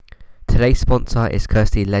Today's sponsor is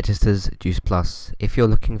Kirsty Legister's Juice Plus. If you're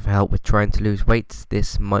looking for help with trying to lose weight,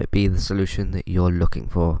 this might be the solution that you're looking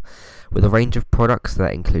for. With a range of products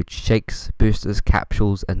that include shakes, boosters,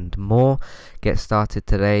 capsules and more, get started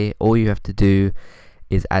today. All you have to do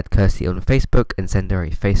is add Kirsty on Facebook and send her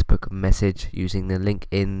a Facebook message using the link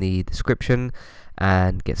in the description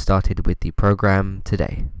and get started with the program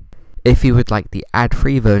today. If you would like the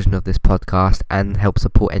ad-free version of this podcast and help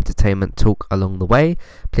support Entertainment Talk along the way,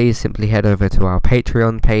 please simply head over to our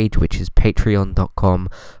Patreon page, which is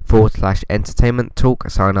patreon.com/Entertainment Talk.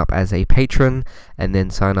 Sign up as a patron and then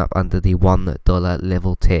sign up under the $1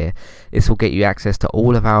 level tier. This will get you access to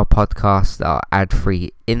all of our podcasts that are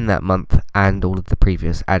ad-free in that month and all of the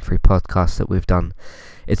previous ad-free podcasts that we've done.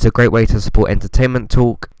 It's a great way to support Entertainment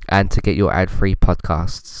Talk and to get your ad-free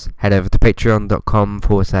podcasts. Head over to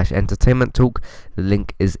patreon.com/Entertainment Talk. The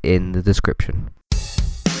link is in the description.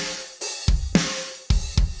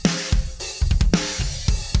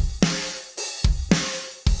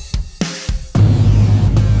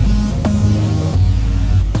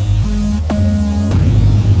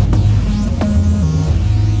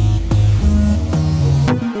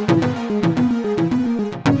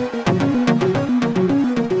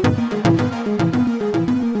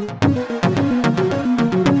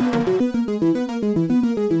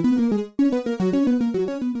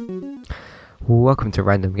 Welcome to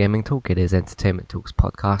Random Gaming Talk. It is Entertainment Talk's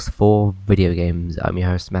podcast for video games. I'm your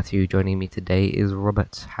host Matthew. Joining me today is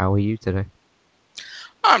Robert. How are you today?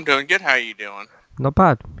 I'm doing good. How are you doing? Not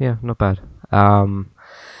bad. Yeah, not bad. So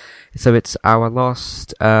it's our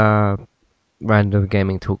last Random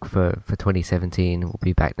Gaming Talk for 2017. We'll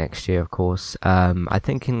be back next year, of course. I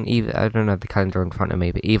think in either, I don't have the calendar in front of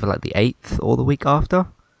me, but either like the 8th or the week after.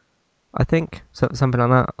 I think something like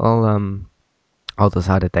that. I'll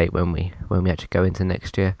decide a date when we actually go into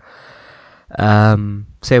next year.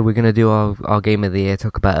 So we're gonna do our game of the year,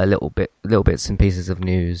 talk about little bits and pieces of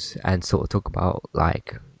news, and sort of talk about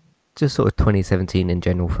like just sort of 2017 in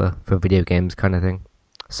general for video games kind of thing.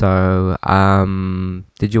 So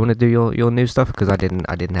did you want to do your new stuff? Because I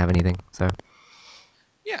didn't have anything. So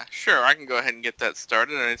yeah, sure. I can go ahead and get that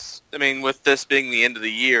started. And with this being the end of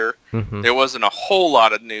the year, there wasn't a whole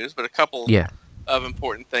lot of news, but a couple. Yeah. Of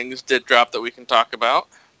important things did drop that we can talk about.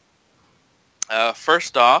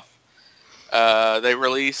 First off, they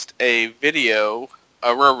released a video,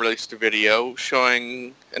 released a video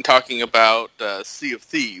showing and talking about Sea of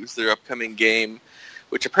Thieves, their upcoming game,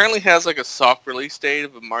 which apparently has like a soft release date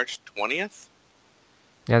of March 20th.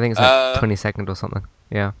 Yeah, I think it's like 22nd or something.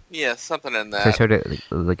 Yeah. Yeah, something in that. So they showed it at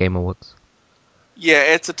the Game Awards. Yeah,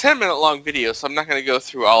 it's a 10-minute long video, so I'm not going to go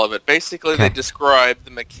through all of it. Basically, They describe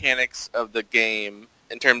the mechanics of the game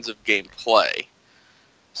in terms of gameplay.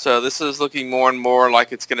 So this is looking more and more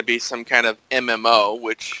like it's going to be some kind of MMO,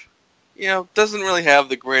 which, doesn't really have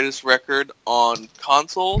the greatest record on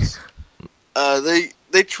consoles.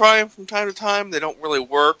 They try them from time to time. They don't really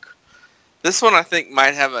work. This one, I think,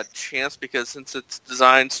 might have a chance because since it's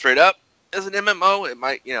designed straight up as an MMO, it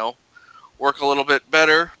might, work a little bit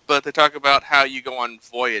better, but they talk about how you go on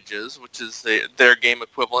voyages, which is their game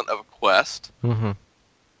equivalent of a quest. Mm-hmm.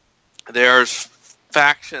 There's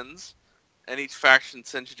factions, and each faction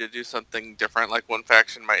sends you to do something different. Like one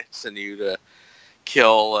faction might send you to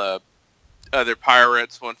kill other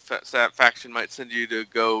pirates. One faction might send you to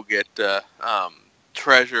go get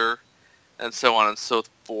treasure, and so on and so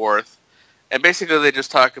forth. And basically they just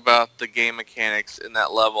talk about the game mechanics in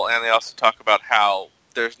that level, and they also talk about how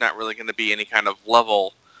there's not really going to be any kind of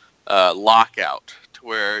level lockout to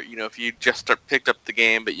where, if you just picked up the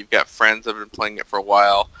game but you've got friends that have been playing it for a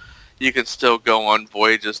while, you can still go on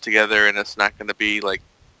voyages together and it's not going to be like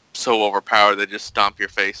so overpowered they just stomp your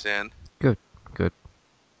face in. Good.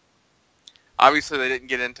 Obviously they didn't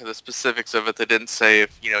get into the specifics of it. They didn't say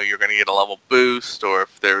if, you're going to get a level boost or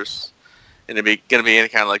if there's going to be any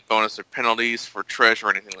kind of like bonus or penalties for treasure or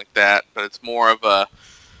anything like that, but it's more of a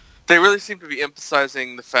they really seem to be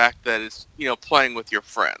emphasizing the fact that it's, playing with your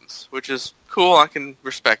friends, which is cool. I can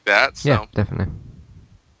respect that. So. Yeah, definitely.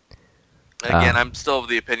 Again, I'm still of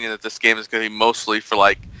the opinion that this game is going to be mostly for,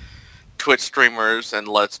 like, Twitch streamers and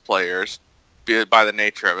Let's Players by the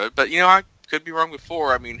nature of it. But, I could be wrong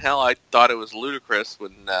before. I mean, hell, I thought it was ludicrous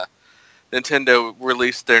when Nintendo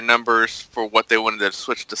released their numbers for what they wanted their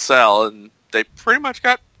Switch to sell, and they pretty much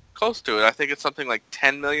got close to it. I think it's something like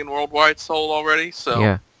 10 million worldwide sold already. So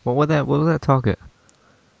yeah. What was that target?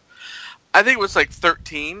 I think it was like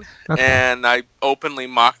 13, and I openly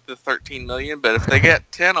mocked the 13 million, but if they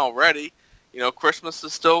get 10 already, Christmas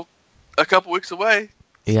is still a couple weeks away.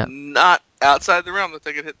 It's not outside the realm that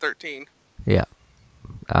they could hit 13. Yeah.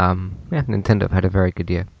 Yeah, Nintendo have had a very good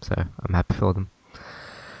year, so I'm happy for them.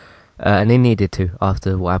 And they needed to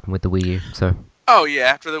after what happened with the Wii U. So. Oh yeah,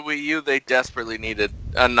 after the Wii U, they desperately needed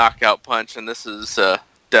a knockout punch, and this is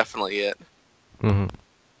definitely it. Hmm.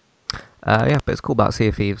 Yeah, but it's cool about Sea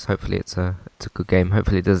of Thieves. Hopefully, it's a good game.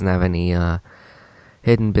 Hopefully, it doesn't have any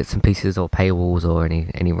hidden bits and pieces or paywalls or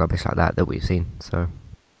any rubbish like that we've seen. So,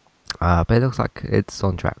 but it looks like it's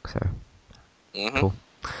on track. So, cool.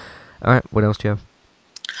 All right, what else do you have?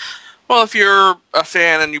 Well, if you're a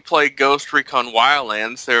fan and you play Ghost Recon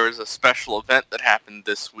Wildlands, there was a special event that happened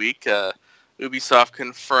this week. Ubisoft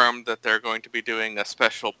confirmed that they're going to be doing a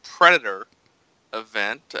special Predator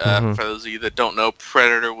event. For those of you that don't know,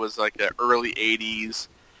 Predator was like an early 80s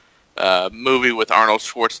movie with Arnold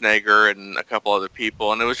Schwarzenegger and a couple other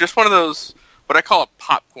people. And it was just one of those, what I call a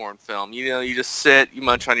popcorn film. You know, you just sit, you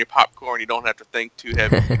munch on your popcorn, you don't have to think too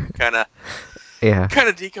heavy. You kind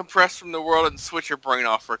of decompress from the world and switch your brain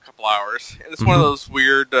off for a couple hours. And it's one of those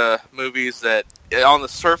weird movies that, on the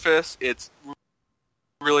surface, it's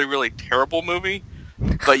really, really terrible movie,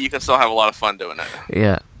 but you can still have a lot of fun doing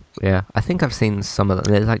it. Yeah. I think I've seen some of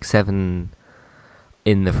them. There's like 7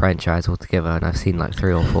 in the franchise altogether, and I've seen like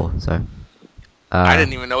 3 or 4. So I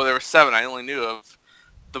didn't even know there were 7. I only knew of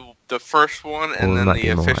the first one, and then the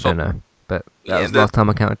official. I don't know, but that was the last time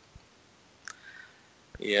I counted.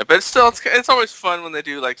 Yeah, but still, it's always fun when they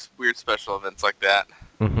do like weird special events like that.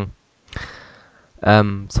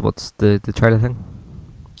 So what's the trailer thing?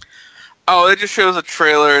 Oh, it just shows a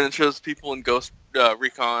trailer and it shows people in Ghost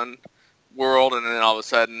Recon world, and then all of a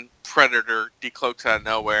sudden Predator decloaks out of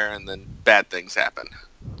nowhere, and then bad things happen.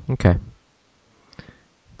 Okay.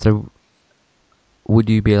 So, would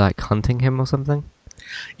you be like hunting him or something?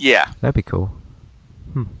 Yeah, that'd be cool.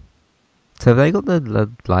 So have they got the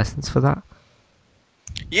license for that?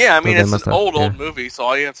 Yeah, I mean, it's an old movie, so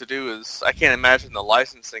all you have to do is... I can't imagine the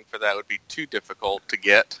licensing for that would be too difficult to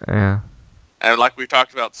get. Yeah. And like we've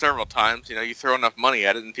talked about several times, you know, you throw enough money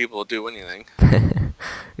at it and people will do anything.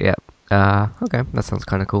 Yeah. Okay, that sounds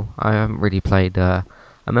kind of cool. I haven't really played... I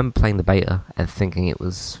remember playing the beta and thinking it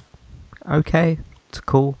was okay. It's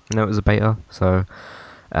cool. I know it was a beta, so...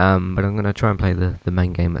 but I'm going to try and play the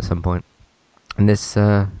main game at some point. And this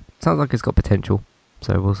sounds like it's got potential,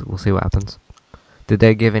 so we'll see what happens. Did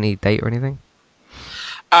they give any date or anything?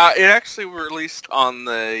 It actually released on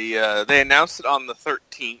the... they announced it on the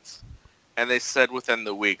 13th, and they said within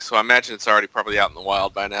the week, so I imagine it's already probably out in the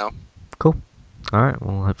wild by now. Cool. Alright,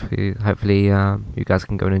 well, hopefully you guys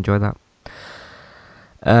can go and enjoy that.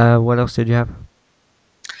 What else did you have?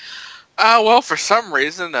 Well, for some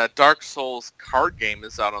reason, a Dark Souls card game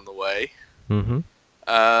is out on the way.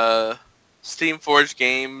 Steamforged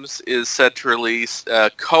Games is set to release a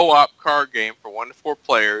co-op card game for 1 to 4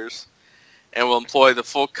 players, and will employ the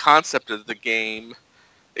full concept of the game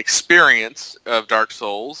experience of Dark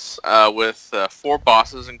Souls, with 4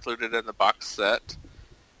 bosses included in the box set.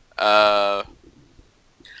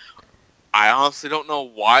 I honestly don't know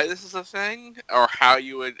why this is a thing, or how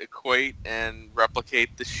you would equate and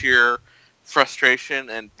replicate the sheer frustration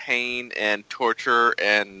and pain and torture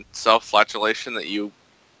and self-flagellation that you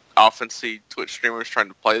often see Twitch streamers trying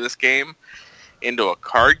to play this game into a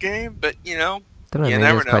card game, but, you know, you never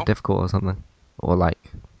know. It's quite difficult or something. Or, like,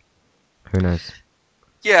 who knows?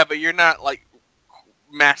 Yeah, but you're not, like,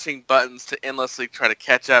 mashing buttons to endlessly try to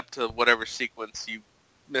catch up to whatever sequence you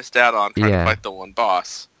missed out on trying to fight the one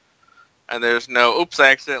boss. And there's no, oops,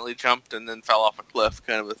 I accidentally jumped and then fell off a cliff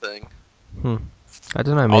kind of a thing. I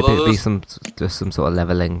don't know, maybe it'd be some sort of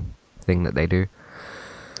leveling thing that they do.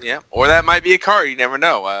 Yeah, or that might be a card, you never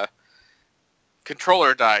know.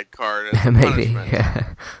 Controller died card as a maybe, punishment.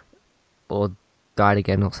 Yeah. Or died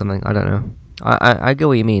again or something, I don't know. I get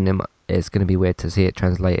what you mean, it's going to be weird to see it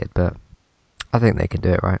translated, but I think they can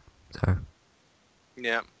do it right, so...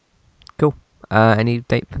 Yeah. Cool. Any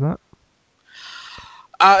date for that?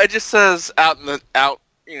 It just says out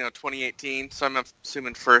 2018, so I'm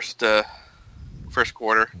assuming first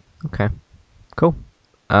quarter. Okay. Cool.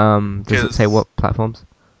 Does it say what platforms?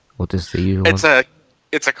 Or just the usual ones?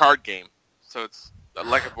 It's a card game, so it's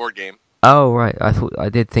like a board game. Oh, right. I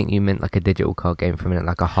did think you meant like a digital card game for a minute,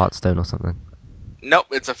 like a Hearthstone or something. Nope,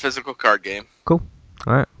 it's a physical card game. Cool.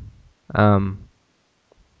 Alright.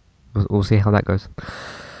 We'll see how that goes.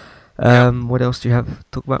 What else do you have to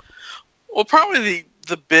talk about? Well, probably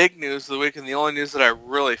the big news of the week, and the only news that I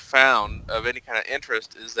really found of any kind of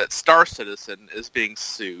interest, is that Star Citizen is being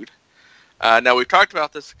sued. Now, we've talked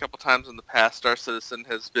about this a couple times in the past. Star Citizen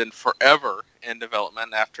has been forever in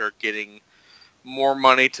development after getting more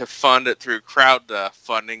money to fund it through crowd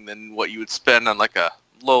funding than what you would spend on like a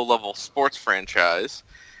low-level sports franchise.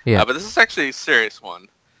 Yeah. But this is actually a serious one.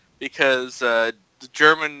 because the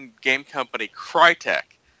German game company Crytek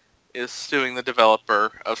is suing the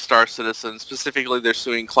developer of Star Citizen. Specifically, they're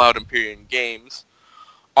suing Cloud Imperium Games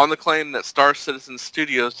on the claim that Star Citizen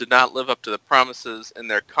Studios did not live up to the promises in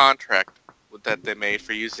their contract that they made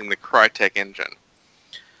for using the Crytek engine.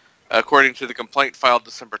 According to the complaint filed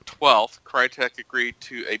December 12th, Crytek agreed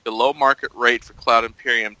to a below-market rate for Cloud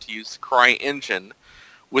Imperium to use the Cry engine,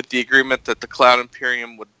 with the agreement that the Cloud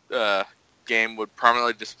Imperium game would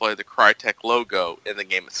prominently display the Crytek logo in the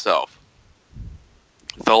game itself.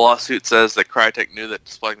 The lawsuit says that Crytek knew that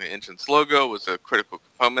displaying the engine's logo was a critical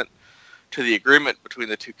component to the agreement between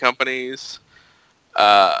the two companies,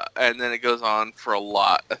 and then it goes on for a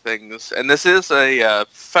lot of things. And this is a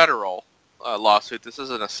federal lawsuit. This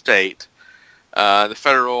isn't a state. The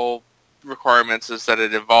federal requirements is that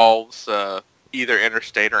it involves either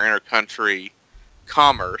interstate or intercountry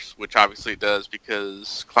commerce, which obviously it does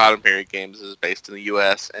because Cloud Imperium Games is based in the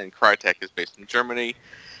U.S. and Crytek is based in Germany.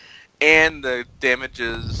 And the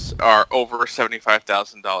damages are over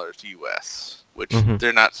 $75,000 U.S., which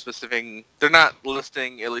they're not specific. They're not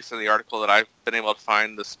listing, at least in the article that I've been able to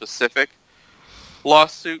find, the specific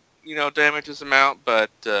lawsuit, damages amount. But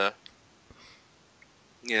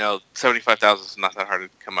 75,000 is not that hard to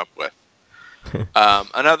come up with.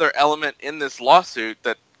 Another element in this lawsuit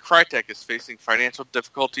that Crytek is facing financial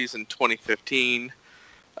difficulties in 2015.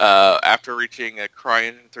 After reaching a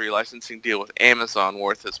CryEngine 3 licensing deal with Amazon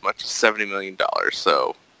worth as much as $70 million.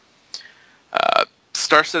 So,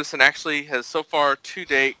 Star Citizen actually has so far to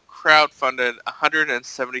date crowdfunded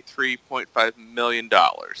 $173.5 million.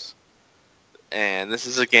 And this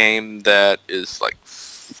is a game that is like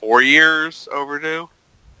 4 years overdue.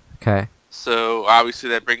 Okay. So, obviously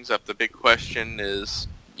that brings up the big question is,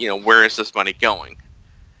 where is this money going?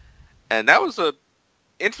 And that was a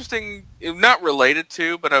interesting, not related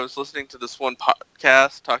to, but I was listening to this one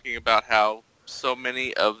podcast talking about how so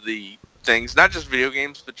many of the things, not just video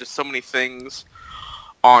games, but just so many things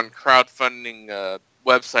on crowdfunding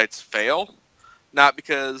websites fail. Not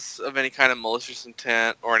because of any kind of malicious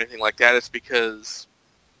intent or anything like that. It's because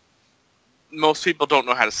most people don't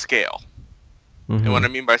know how to scale. Mm-hmm. And what I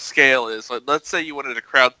mean by scale is, let's say you wanted to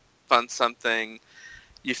crowdfund something.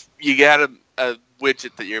 You got a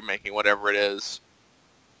widget that you're making, whatever it is,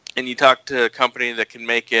 and you talk to a company that can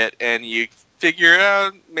make it, and you figure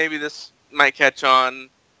out maybe this might catch on,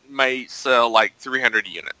 might sell like 300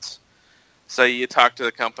 units. So you talk to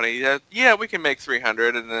the company, yeah, we can make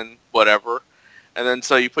 300, and then whatever. And then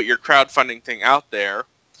so you put your crowdfunding thing out there,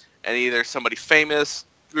 and either somebody famous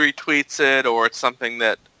retweets it, or it's something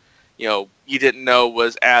that, you didn't know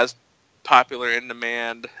was as popular in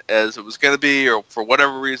demand as it was going to be, or for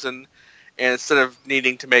whatever reason. And instead of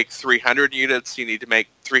needing to make 300 units, you need to make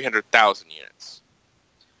 300,000 units.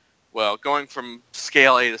 Well, going from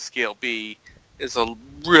scale A to scale B is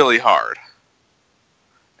really hard.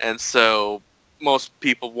 And so most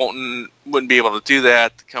people wouldn't be able to do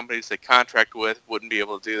that. The companies they contract with wouldn't be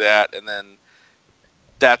able to do that. And then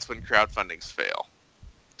that's when crowdfundings fail.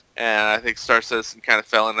 And I think Star Citizen kind of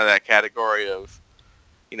fell into that category of,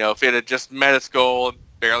 if it had just met its goal and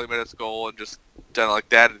barely met its goal and just done it like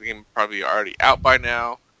that, the game would probably already out by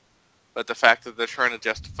now. But the fact that they're trying to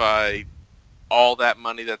justify all that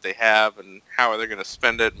money that they have and how are they going to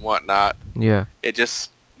spend it and whatnot, yeah, they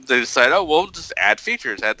decide, we'll just add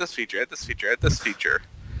features, add this feature, add this feature, add this feature,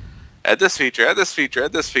 add this feature, add this feature,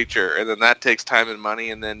 add this feature, and then that takes time and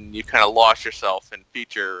money, and then you kind of lost yourself in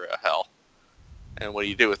feature hell. And what do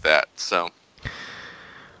you do with that? So,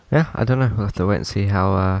 yeah, I don't know. We'll have to wait and see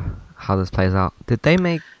how this plays out. Did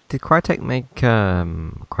Crytek make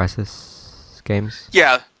Crysis games?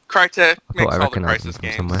 Yeah, Crytek I makes all the recognized them Crysis from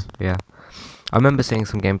games. somewhere. Yeah, I remember seeing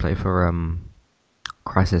some gameplay for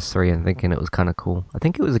Crysis 3 and thinking it was kind of cool. I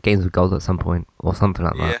think it was a Games with Gold at some point or something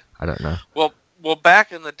like that. I don't know. Well,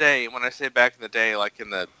 back in the day, when I say back in the day, like in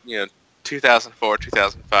the 2004,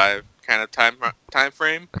 2005 kind of time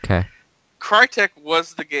frame. Okay. Crytek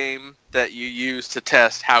was the game that you used to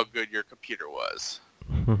test how good your computer was.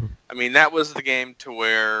 I mean, that was the game to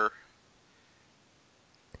where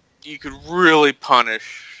you could really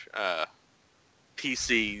punish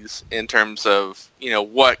PCs in terms of,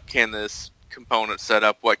 what can this component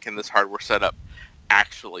setup, what can this hardware setup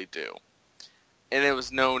actually do. And it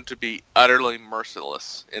was known to be utterly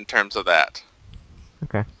merciless in terms of that.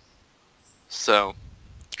 Okay. So,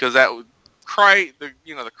 because that would the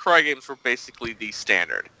Cry games were basically the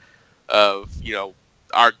standard of,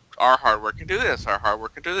 our hardware can do this, our hardware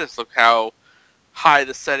can do this. Look how high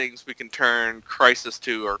the settings we can turn Crysis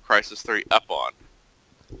 2 or Crysis 3 up on.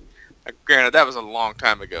 Granted, that was a long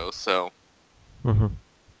time ago, so. Mm-hmm.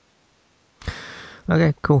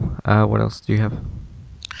 Okay, cool. What else do you have?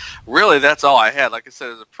 Really, that's all I had. Like I said,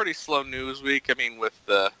 it was a pretty slow news week. I mean, with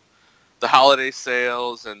the holiday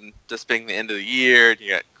sales and this being the end of the year, and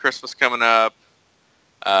you got Christmas coming up.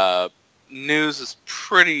 Uh, News is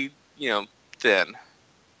pretty, thin.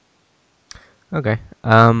 Okay.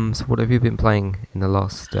 So what have you been playing in the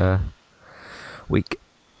last week?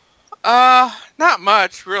 Not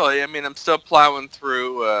much really. I mean, I'm still plowing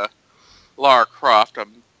through Lara Croft.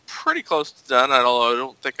 I'm pretty close to done, although I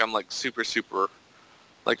don't think I'm like super,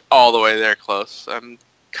 like all the way there close. I'm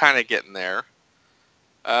kind of getting there.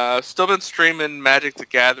 Still been streaming Magic the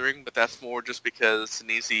Gathering, but that's more just because it's an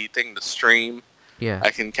easy thing to stream. Yeah.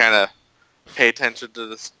 I can kind of pay attention to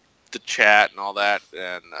the chat and all that,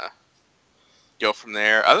 and go from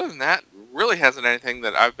there. Other than that, really hasn't anything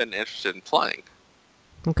that I've been interested in playing.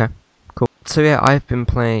 Okay. Cool. So yeah, I've been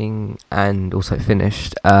playing and also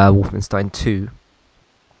finished Wolfenstein 2,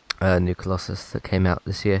 New Colossus that came out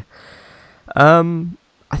this year.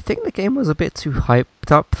 I think the game was a bit too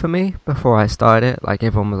hyped up for me before I started it. Like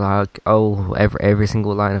everyone was like, "Oh, every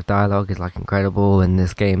single line of dialogue is like incredible, and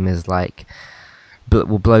this game is like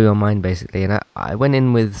will blow your mind basically." And I went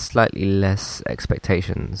in with slightly less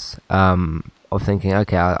expectations. Of thinking,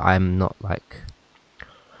 okay, I'm not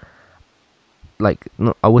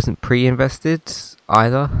not, I wasn't pre-invested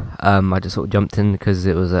either. I just sort of jumped in because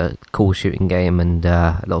it was a cool shooting game, and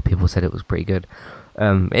a lot of people said it was pretty good.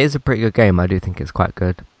 It is a pretty good game. I do think it's quite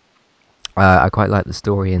good. I quite like the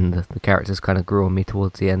story, and the characters kind of grew on me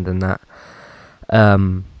towards the end and that.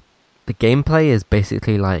 The gameplay is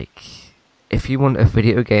basically like, if you want a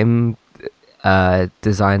video game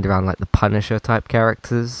designed around like the Punisher type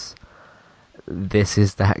characters, this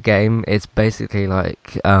is that game. It's basically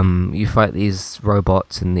like you fight these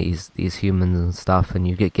robots and these humans and stuff, and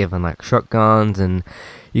you get given like shotguns, and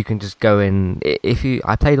you can just go in.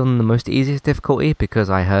 I played on the most easiest difficulty because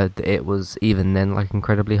I heard that it was even then like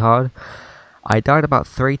incredibly hard. I died about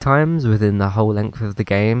 3 times within the whole length of the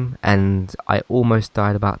game, and I almost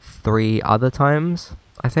died about 3 other times,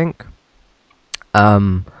 I think.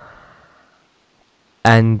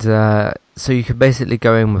 And so you can basically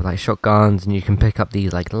go in with like shotguns, and you can pick up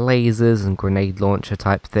these like lasers and grenade launcher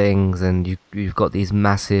type things, and you've got these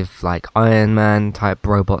massive like Iron Man type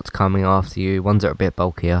robots coming after you. Ones that are a bit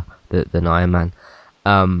bulkier than Iron Man,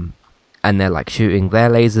 and they're like shooting their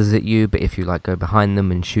lasers at you. But if you like go behind them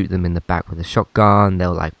and shoot them in the back with a shotgun,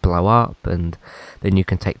 they'll like blow up, and then you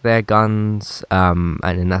can take their guns, and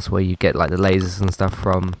then that's where you get like the lasers and stuff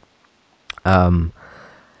from.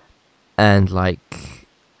 And like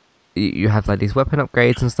you have like these weapon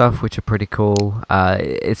upgrades and stuff, which are pretty cool.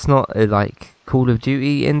 It's not like Call of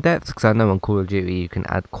Duty in depth, because I know on Call of Duty you can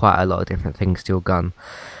add quite a lot of different things to your gun,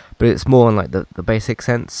 but it's more on like the basic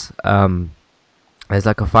sense. There's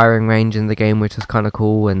like a firing range in the game, which is kind of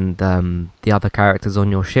cool, and the other characters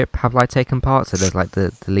on your ship have like taken part, so there's like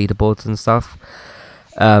the leaderboards and stuff.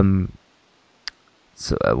 So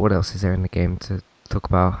what else is there in the game to talk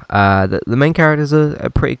about? The main characters are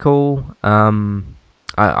pretty cool.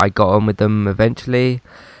 I got on with them eventually.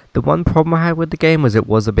 The one problem I had with the game was it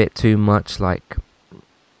was a bit too much like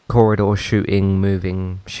corridor shooting,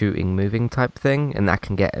 moving type thing, and that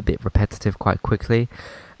can get a bit repetitive quite quickly.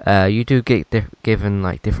 You do get given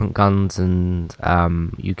like different guns, and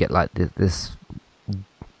you get like this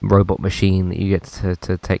robot machine that you get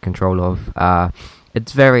to take control of.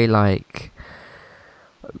 It's very like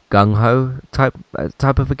gung ho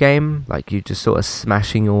type of a game. Like you just sort of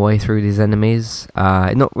smashing your way through these enemies.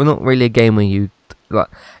 Not really a game where you like.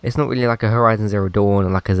 It's not really like a Horizon Zero Dawn or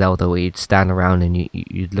like a Zelda where you'd stand around and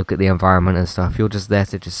you look at the environment and stuff. You're just there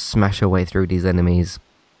to just smash your way through these enemies.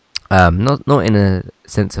 Not in a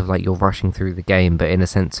sense of like you're rushing through the game, but in a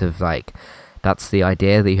sense of like that's the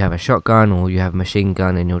idea, that you have a shotgun or you have a machine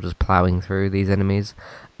gun and you're just plowing through these enemies.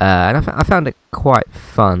 And I found it quite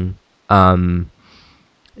fun.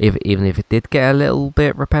 Even if it did get a little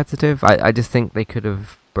bit repetitive, I just think they could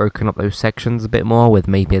have broken up those sections a bit more with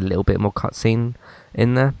maybe a little bit more cutscene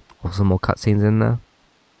in there, or some more cutscenes in there.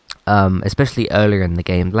 Especially earlier in the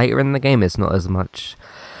game. Later in the game, it's not as much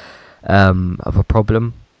of a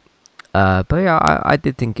problem. But yeah, I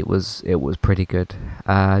did think it was pretty good.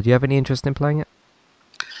 Do you have any interest in playing it?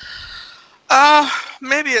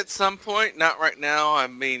 Maybe at some point. Not right now. I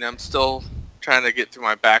mean, I'm still trying to get through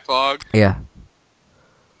my backlog. Yeah.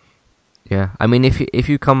 Yeah. I mean, if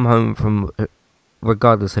you come home from,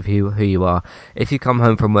 regardless of who you are, if you come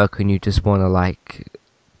home from work and you just want to like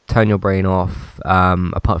turn your brain off,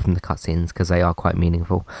 apart from the cutscenes because they are quite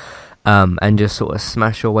meaningful, and just sort of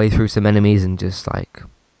smash your way through some enemies and just like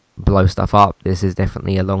blow stuff up, this is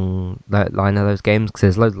definitely along that line of those games, because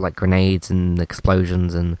there's loads of like grenades and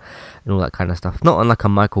explosions and all that kind of stuff. Not on like a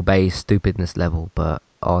Michael Bay stupidness level, but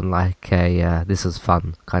on like a this is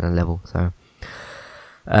fun kind of level. So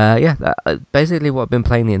basically what I've been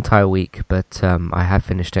playing the entire week, but I have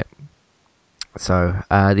finished it. So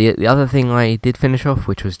the other thing I did finish off,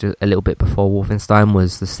 which was just a little bit before Wolfenstein,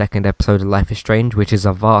 was the second episode of Life is Strange, which is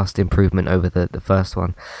a vast improvement over the first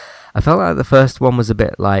one. I felt like the first one was a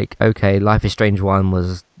bit like, okay, Life is Strange 1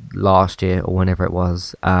 was last year or whenever it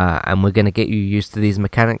was, and we're going to get you used to these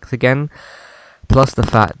mechanics again. Plus the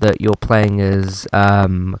fact that you're playing as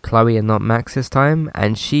Chloe and not Max this time,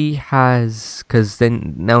 and she has, because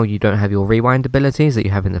then now you don't have your rewind abilities that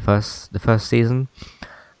you have in the first season.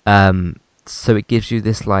 So it gives you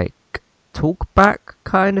this like talk back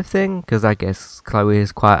kind of thing, because I guess Chloe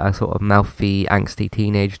is quite a sort of mouthy, angsty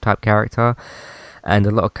teenage type character, and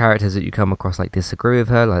a lot of characters that you come across like disagree with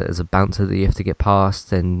her. Like there's a bouncer that you have to get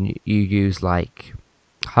past, and you use like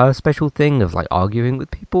her special thing of like arguing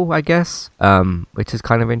with people, I guess, which is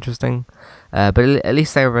kind of interesting. But at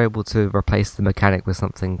least they were able to replace the mechanic with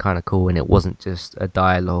something kind of cool, and it wasn't just a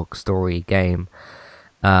dialogue story game.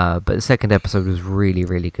 But the second episode was really,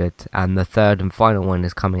 really good, and the third and final one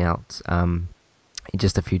is coming out in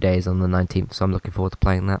just a few days on the 19th, so I'm looking forward to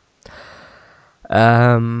playing that.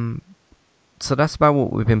 So that's about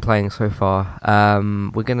what we've been playing so far.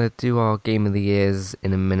 We're gonna do our Game of the Years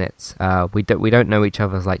in a minute. We don't know each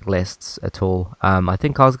other's like lists at all. I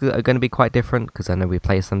think ours are going to be quite different, because I know we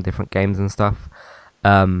play some different games and stuff.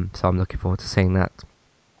 So I'm looking forward to seeing that.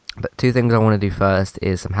 But two things I want to do first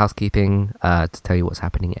is some housekeeping to tell you what's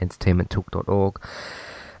happening at entertainmenttalk.org.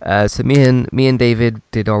 So me and David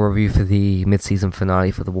did our review for the mid-season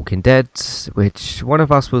finale for The Walking Dead, which one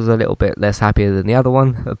of us was a little bit less happier than the other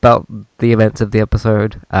one about the events of the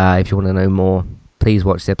episode. If you want to know more, please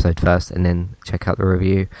watch the episode first and then check out the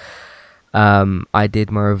review. I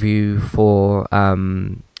did my review for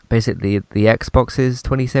basically the Xbox's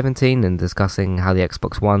 2017 and discussing how the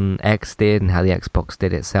Xbox One X did and how the Xbox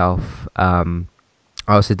did itself. I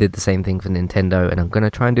also did the same thing for Nintendo, and I'm going to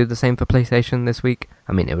try and do the same for PlayStation this week.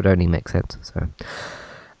 I mean, it would only make sense. So,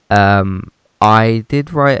 I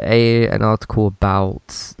did write an article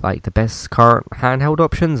about like the best current handheld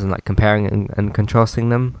options and like comparing and contrasting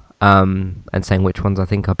them, and saying which ones I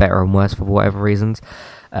think are better and worse for whatever reasons.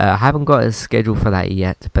 I haven't got a schedule for that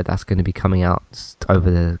yet, but that's going to be coming out over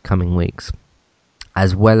the coming weeks,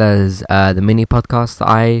 as well as the mini podcasts that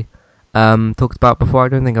I talked about before. I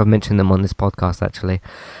don't think I've mentioned them on this podcast actually.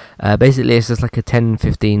 Basically it's just like a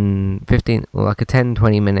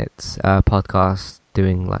 10-20 minutes podcast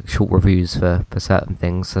doing like short reviews for certain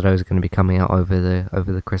things. So those are going to be coming out over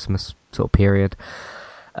the Christmas sort of period,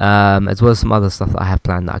 as well as some other stuff that I have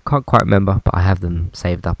planned that I can't quite remember, but I have them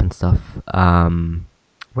saved up and stuff.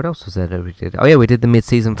 What else was there that we did? Oh yeah, we did the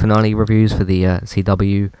mid-season finale reviews for the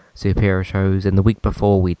CW superhero shows, and the week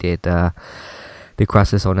before we did the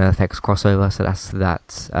Crisis on Earth X crossover. So that's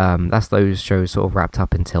those shows sort of wrapped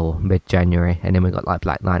up until mid-January, and then we got like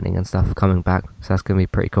Black Lightning and stuff coming back. So that's gonna be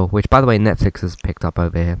pretty cool. Which, by the way, Netflix has picked up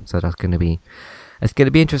over here, so it's gonna be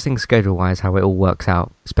interesting schedule-wise how it all works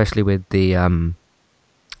out, especially with Supergirl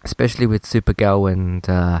and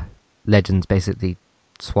Legends basically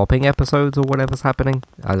swapping episodes or whatever's happening.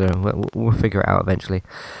 I don't know. We'll figure it out eventually.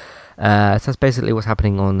 So that's basically what's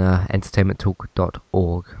happening on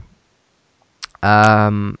entertainmenttalk.org.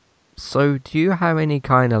 So do you have any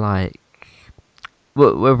kind of like,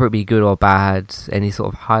 whether it be good or bad, any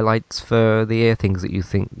sort of highlights for the year, things that you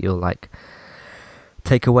think you'll like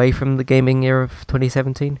take away from the gaming year of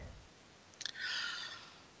 2017?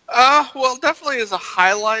 Well, definitely as a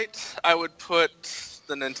highlight, I would put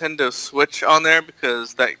the Nintendo Switch on there,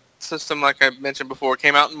 because that system, like I mentioned before,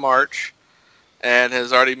 came out in March and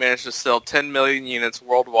has already managed to sell 10 million units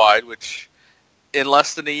worldwide, which in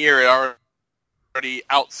less than a year it already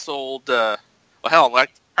outsold,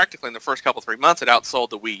 practically in the first couple 3 months it outsold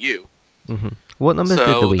the Wii U. Mm-hmm. What numbers did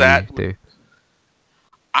the Wii U do?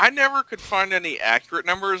 I never could find any accurate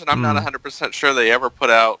numbers, and I'm not 100% sure they ever put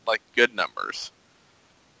out like good numbers.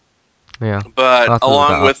 Yeah, but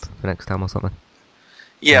along with for next time or something.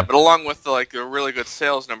 Yeah, but along with the really good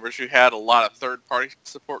sales numbers, you had a lot of third-party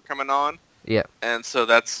support coming on. Yeah, and so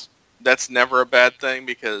that's never a bad thing,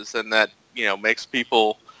 because then that makes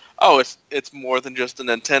people, it's more than just a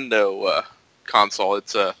Nintendo console.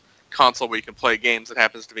 It's a console where you can play games that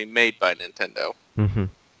happens to be made by Nintendo. Mm-hmm.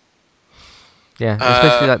 Yeah,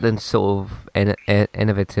 especially like the sort of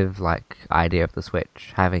innovative like idea of the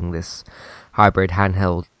Switch having this hybrid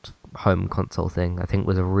handheld home console thing. I think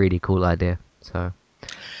was a really cool idea. So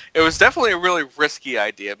it was definitely a really risky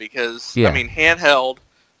idea because, Yeah. I mean, handheld,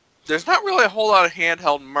 there's not really a whole lot of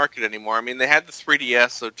handheld market anymore. I mean, they had the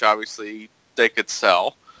 3DS, which obviously they could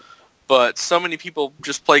sell, but so many people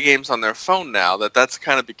just play games on their phone now that that's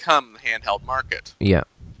kind of become the handheld market. Yeah.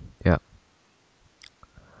 Yeah.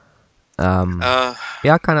 Uh,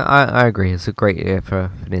 Yeah, I agree. It's a great year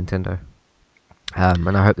for Nintendo.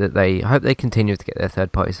 And I hope that they continue to get their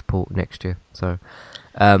third party support next year. So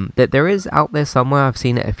that there is out there somewhere. I've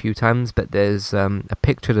seen it a few times, but there's a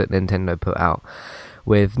picture that Nintendo put out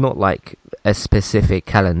with not like a specific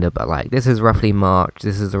calendar, but like this is roughly March,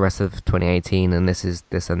 this is the rest of 2018, and this is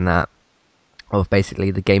this and that of basically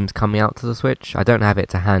the games coming out to the Switch. I don't have it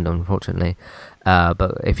to hand, unfortunately,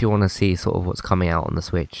 but if you want to see sort of what's coming out on the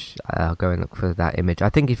Switch, go and look for that image. I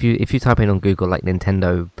think if you type in on Google like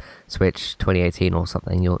Nintendo Switch 2018 or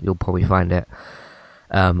something, you'll probably find it.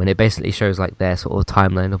 And it basically shows like their sort of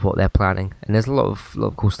timeline of what they're planning, and there's a lot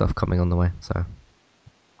of cool stuff coming on the way. So,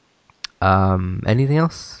 anything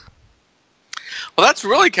else? well, that's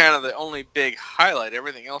really kind of the only big highlight.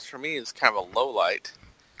 Everything else for me is kind of a low light.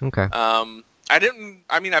 Okay.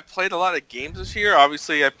 I played a lot of games this year.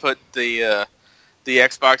 Obviously, I put the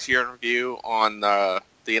Xbox Year in Review on the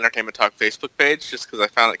Entertainment Talk Facebook page just because I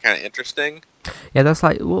found it kind of interesting. Yeah, that's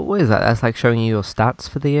like what is that? That's like showing you your stats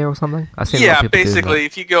for the year or something. I've seen a lot of people doing basically,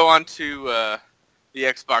 if you go onto the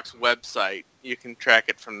Xbox website, you can track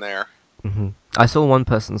it from there. that. I saw one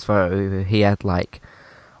person's photo. He had like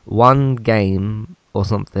one game or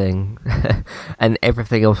something, and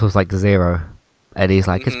everything else was like 0. And he's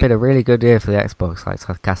like, it's been a really good year for the Xbox, like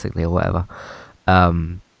sarcastically or whatever.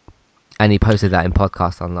 And he posted that in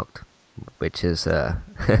Podcast Unlocked, which is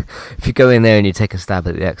if you go in there and you take a stab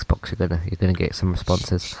at the Xbox, you're gonna get some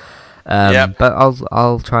responses. Yep. But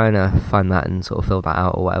I'll try and find that and sort of fill that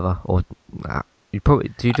out or whatever. Or you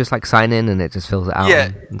probably do you just like sign in and it just fills it out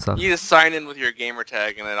and stuff. You just sign in with your gamer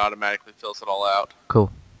tag and it automatically fills it all out.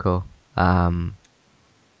 Cool.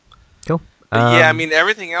 But yeah, I mean,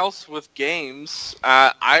 everything else with games,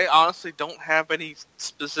 I honestly don't have any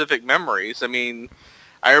specific memories. I mean,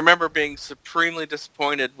 I remember being supremely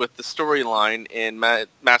disappointed with the storyline in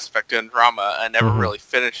Mass Effect Andromeda and never really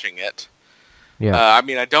finishing it. Yeah. I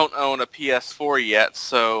mean, I don't own a PS4 yet,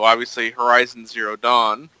 so obviously Horizon Zero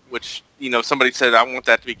Dawn, which, somebody said, I want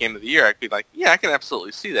that to be Game of the Year, I'd be like, yeah, I can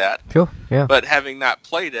absolutely see that. Sure, yeah. But having not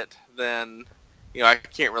played it, then, I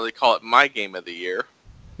can't really call it my Game of the Year.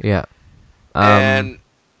 Yeah. And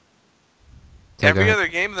every other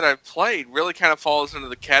game that I've played really kind of falls into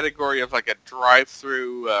the category of like a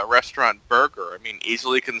drive-through restaurant burger. I mean,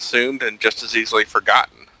 easily consumed and just as easily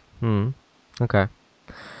forgotten. Okay.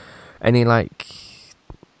 Any like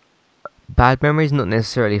bad memories? Not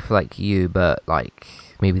necessarily for like you, but like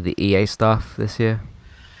maybe the EA stuff this year.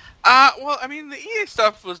 Well, I mean, the EA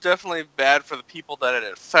stuff was definitely bad for the people that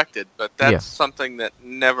it affected, but that's something that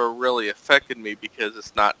never really affected me because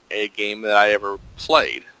it's not a game that I ever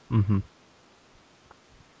played.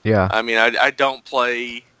 Yeah. I mean, I don't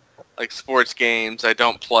play, like, sports games. I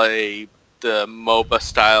don't play the MOBA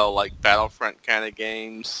style, like, Battlefront kind of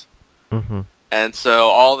games. And so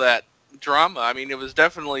all that drama, I mean, it was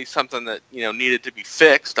definitely something that, needed to be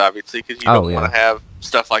fixed, obviously, because you don't want to have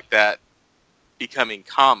stuff like that becoming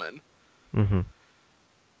common.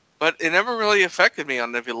 But it never really affected me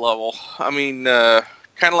on every level. I mean, kind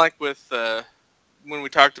of like with when we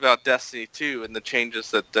talked about Destiny 2 and the changes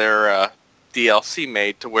that their DLC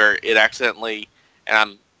made to where it accidentally, and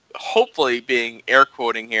I'm hopefully being air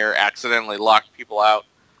quoting here, accidentally locked people out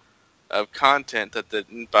of content that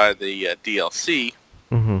didn't buy the DLC.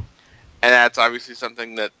 And that's obviously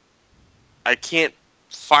something that I can't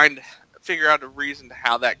figure out a reason to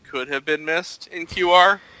how that could have been missed in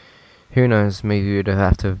QR. Who knows? Maybe you'd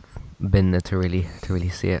have to have been there to really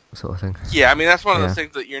see it, sort of thing. Yeah, I mean that's one of those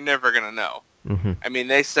things that you're never gonna know. I mean,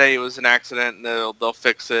 they say it was an accident and they'll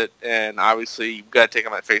fix it, and obviously you've got to take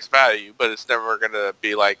them at face value. But it's never gonna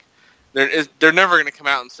be like they're never gonna come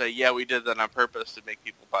out and say, yeah, we did that on purpose to make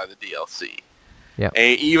people buy the DLC. Yeah.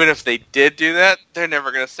 And even if they did do that, they're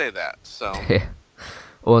never gonna say that. So.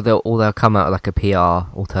 Or they'll come out like a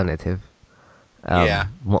PR alternative.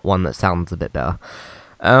 One that sounds a bit better.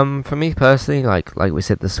 For me personally, like we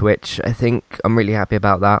said, the Switch, I think I'm really happy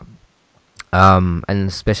about that. And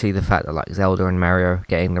especially the fact that like Zelda and Mario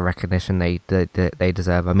getting the recognition they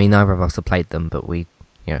deserve. I mean, neither of us have played them, but we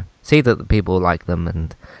see that the people like them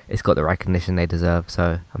and it's got the recognition they deserve.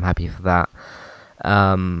 So I'm happy for that.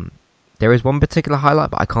 There is one particular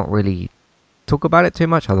highlight, but I can't really talk about it too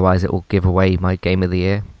much, otherwise it will give away my Game of the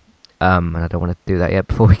Year. And I don't want to do that yet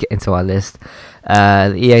before we get into our list.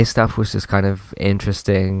 The EA stuff was just kind of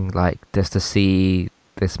interesting, like just to see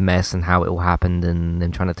this mess and how it all happened, and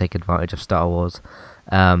them trying to take advantage of Star Wars.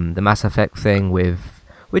 The Mass Effect thing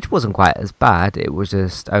which wasn't quite as bad. It was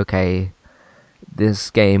just okay. This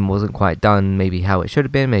game wasn't quite done. Maybe how it should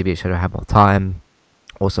have been. Maybe it should have had more time,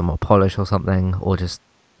 or some more polish, or something, or just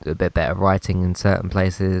a bit better writing in certain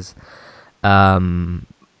places.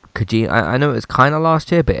 Kojima, I know it was kind of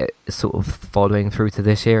last year, but it's sort of following through to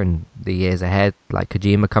this year and the years ahead. Like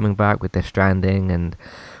Kojima coming back with Death Stranding and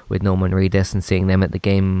with Norman Reedus, and seeing them at the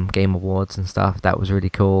Game Awards and stuff. That was really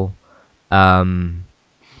cool. For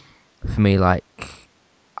me, like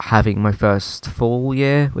having my first full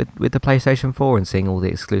year with the PlayStation 4 and seeing all the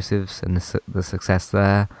exclusives and the success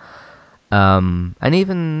there. And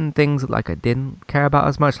even things that, like, I didn't care about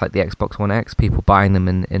as much, like the Xbox One X, people buying them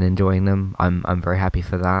and enjoying them. I'm very happy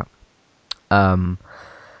for that.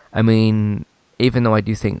 I mean, even though I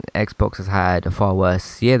do think Xbox has had a far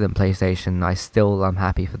worse year than PlayStation, I'm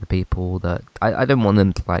happy for the people that I don't want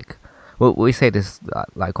them to, like, well, we say this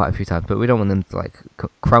like quite a few times, but we don't want them to like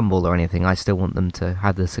crumble or anything. I still want them to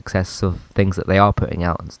have the success of things that they are putting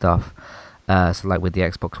out and stuff. So like with the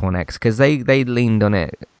Xbox One X, because they leaned on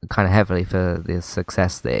it kind of heavily for the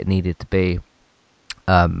success that it needed to be,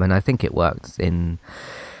 and I think it worked in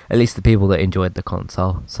at least the people that enjoyed the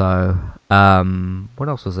console. So what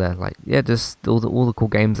else was there? Like, yeah, just all the cool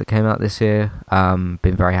games that came out this year.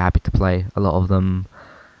 Been very happy to play a lot of them.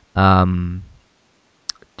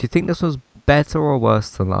 Do you think this was better or worse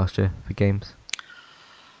than last year for games?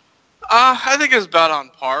 I think it was about on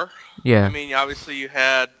par. Yeah. I mean, obviously you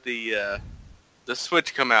had the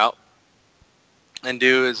Switch come out and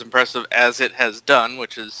do as impressive as it has done,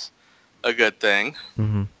 which is a good thing.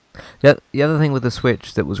 Mm-hmm. The other thing with the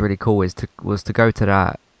Switch that was really cool was to go to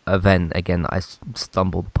that event again that I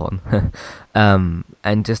stumbled upon,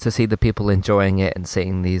 and just to see the people enjoying it and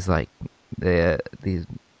seeing these like these.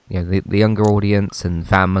 You know, the younger audience and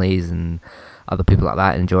families and other people like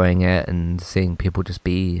that enjoying it, and seeing people just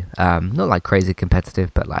be not like crazy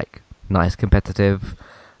competitive, but like nice competitive,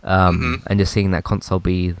 and just seeing that console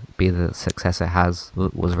be the success it has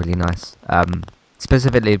was really nice.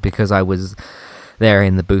 Specifically because I was there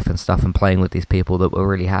in the booth and stuff and playing with these people that were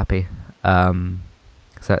really happy.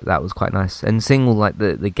 So that was quite nice, and seeing all like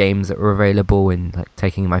the games that were available and like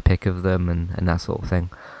taking my pick of them and that sort of thing.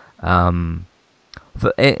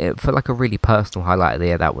 For like a really personal highlight of the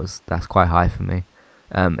year, that's quite high for me.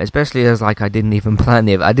 Especially as like I didn't even plan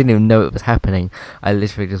it. I didn't even know it was happening. I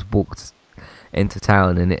literally just walked into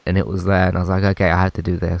town and it was there, and I was like, okay, I have to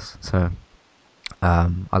do this. So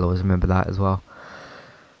I'll always remember that as well.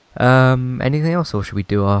 Anything else, or should we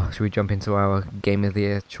jump into our game of the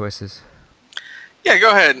year choices? Yeah,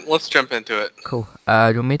 go ahead. Let's jump into it. Cool. Do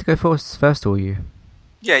you want me to go first or you?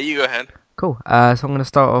 Yeah, you go ahead. Cool. So I'm going to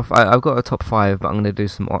start off. I've got a top 5, but I'm going to do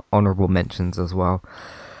some honourable mentions as well.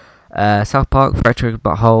 South Park Retro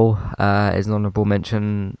But Whole is an honourable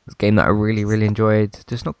mention. It's a game that I really, really enjoyed.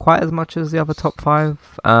 Just not quite as much as the other top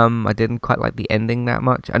 5. I didn't quite like the ending that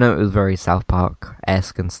much. I know it was very South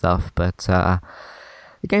Park-esque and stuff, but the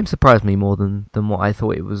game surprised me more than what I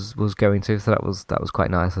thought it was going to. So that was quite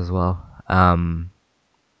nice as well. And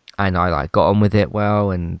I like got on with it well,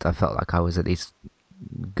 and I felt like I was at least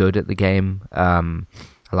good at the game. I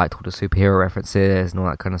liked all the superhero references and all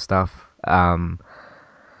that kind of stuff. So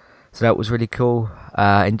that was really cool.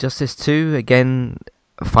 Injustice 2, again,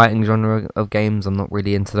 fighting genre of games. I'm not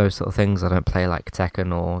really into those sort of things. I don't play like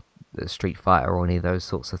Tekken or Street Fighter or any of those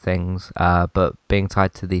sorts of things. But being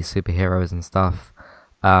tied to these superheroes and stuff,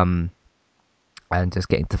 and just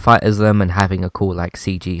getting to fight as them and having a cool like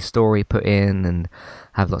CG story put in and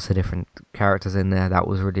have lots of different characters in there, that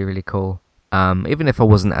was really, really cool. Even if I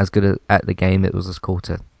wasn't as good at the game, it was just cool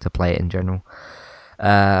to play it in general.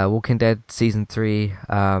 Walking Dead Season 3,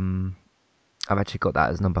 I've actually got that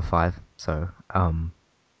as number 5, so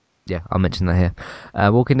yeah, I'll mention that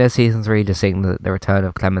here. Walking Dead Season 3, just seeing the return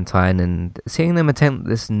of Clementine and seeing them attempt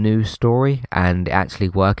this new story and it actually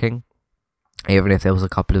working, even if there was a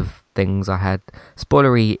couple of things I had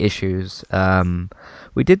spoilery issues.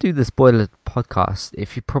 We did do the spoiler podcast.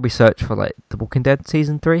 If you probably search for like The Walking Dead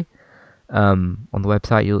Season 3, on the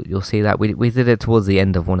website, you'll see that we did it towards the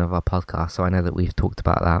end of one of our podcasts, so I know that we've talked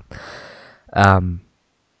about that.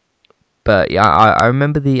 But yeah, I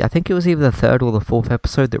remember I think it was either the 3rd or the 4th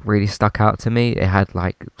episode that really stuck out to me. It had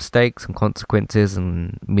like stakes and consequences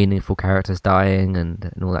and meaningful characters dying and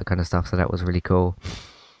all that kind of stuff, so that was really cool.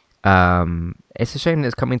 It's a shame that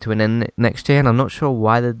it's coming to an end next year, and I'm not sure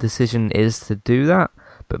why the decision is to do that,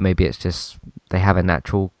 but maybe it's just they have a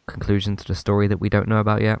natural conclusion to the story that we don't know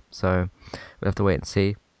about yet, so we'll have to wait and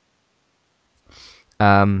see.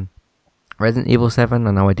 Resident Evil 7,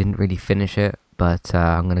 I know I didn't really finish it, but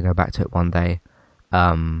I'm gonna go back to it one day.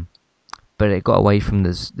 But it got away from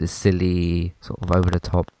this silly sort of over the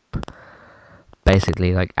top,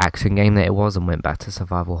 basically like action game that it was, and went back to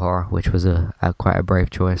survival horror, which was a quite a brave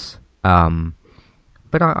choice.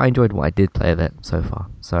 But I enjoyed what I did play of it so far,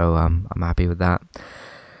 so I'm happy with that.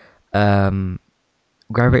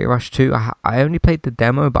 Gravity Rush 2, I only played the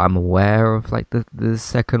demo, but I'm aware of like the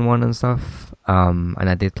second one and stuff. And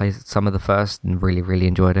I did play some of the first and really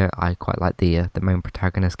enjoyed it. I quite like the main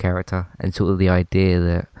protagonist character, and sort of the idea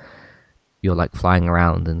that you're like flying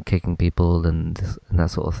around and kicking people and that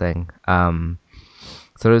sort of thing.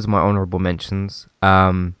 So those are my honourable mentions.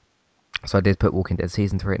 So I did put Walking Dead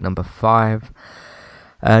Season 3 at number 5.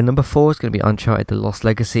 Number 4 is going to be Uncharted The Lost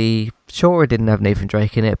Legacy. Sure, it didn't have Nathan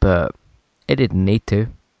Drake in it, but it didn't need to.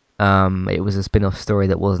 It was a spin-off story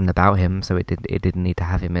that wasn't about him, so it didn't need to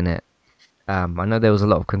have him in it. I know there was a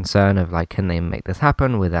lot of concern of like, can they make this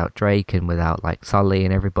happen without Drake and without like Sully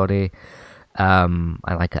and everybody, and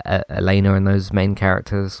like Elena and those main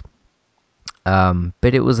characters.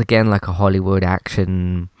 But it was again like a Hollywood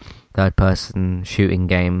action third-person shooting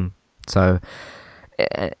game. So,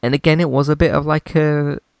 and again, it was a bit of like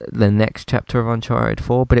the next chapter of Uncharted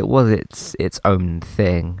 4, but it was its own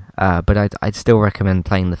thing. But I'd still recommend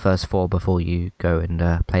playing the first 4 before you go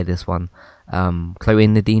and play this one. Chloe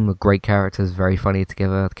and Nadine were great characters, very funny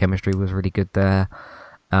together. The chemistry was really good there.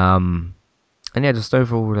 And yeah, just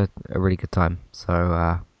overall a really good time.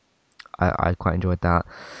 So I quite enjoyed that.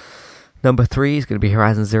 Number 3 is going to be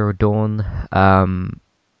Horizon Zero Dawn.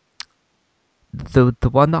 The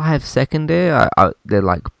one that I have second here, they're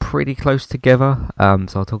like pretty close together.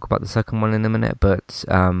 So I'll talk about the second one in a minute. But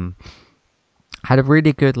had a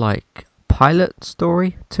really good like pilot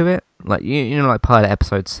story to it. Like you know, like pilot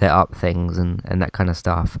episodes set up things and that kind of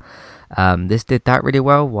stuff. This did that really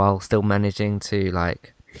well while still managing to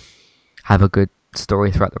like have a good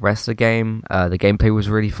story throughout the rest of the game. The gameplay was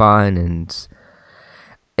really fun, and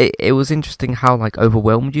it was interesting how like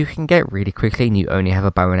overwhelmed you can get really quickly, and you only have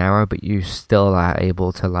a bow and arrow, but you still are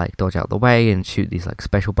able to like dodge out the way and shoot these like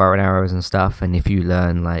special bow and arrows and stuff. And if you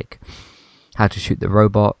learn like how to shoot the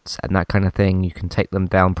robots and that kind of thing, you can take them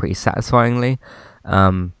down pretty satisfyingly.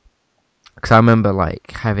 Because I remember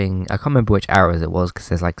like I can't remember which arrows it was because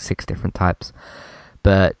there's like 6 different types.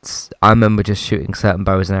 But I remember just shooting certain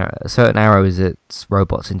arrows at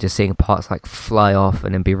robots and just seeing parts like fly off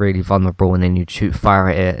and then be really vulnerable, and then you'd fire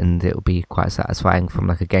at it, and it would be quite satisfying from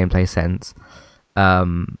like a gameplay sense.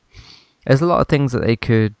 There's a lot of things that they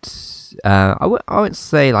could, I wouldn't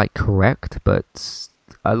say like correct, but there's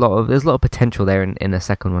a lot of potential there in the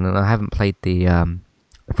second one. And I haven't played the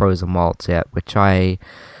Frozen Wilds yet, which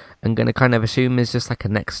I'm going to kind of assume is just like a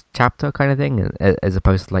next chapter kind of thing, as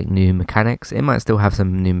opposed to like new mechanics. It might still have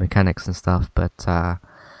some new mechanics and stuff, but I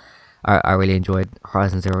really enjoyed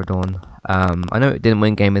Horizon Zero Dawn. I know it didn't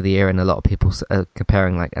win Game of the Year, and a lot of people are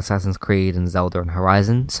comparing like Assassin's Creed and Zelda and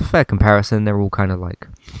Horizon. It's a fair comparison. They're all kind of like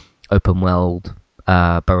open world,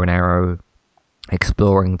 bow and arrow,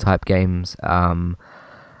 exploring type games.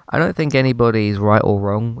 I don't think anybody's right or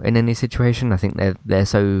wrong in any situation. I think they're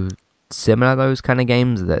so similar, those kind of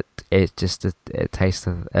games, that it's just a taste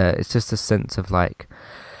of it's just a sense of like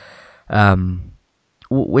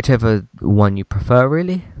whichever one you prefer,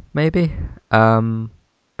 really, maybe.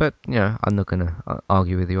 But you know, I'm not gonna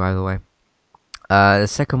argue with you either way. The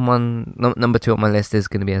second one, number 2 on my list, is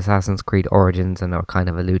going to be Assassin's Creed Origins, and I kind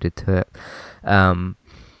of alluded to it.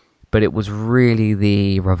 But it was really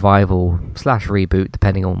the revival / reboot,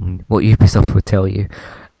 depending on what Ubisoft would tell you,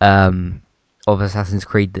 of Assassin's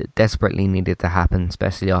Creed that desperately needed to happen,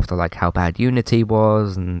 especially after like how bad Unity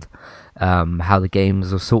was, and how the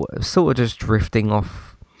games were sort of just drifting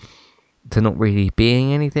off to not really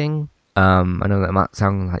being anything. I know that might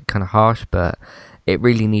sound like kind of harsh, but it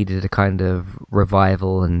really needed a kind of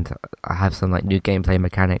revival, and I have some like new gameplay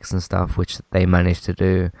mechanics and stuff, which they managed to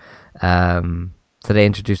do. So they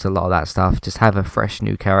introduced a lot of that stuff. Just have a fresh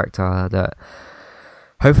new character that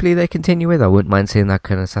hopefully they continue with. I wouldn't mind seeing that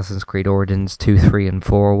kind of Assassin's Creed Origins 2, 3, and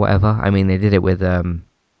 4 or whatever. I mean, they did it with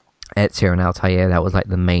Ezio and Altair. That was like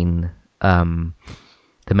the main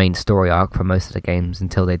story arc for most of the games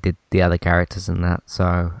until they did the other characters and that.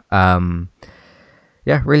 So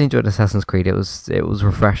yeah, really enjoyed Assassin's Creed. It was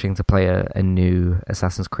refreshing to play a new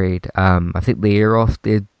Assassin's Creed. I think Leonoff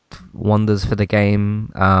did wonders for the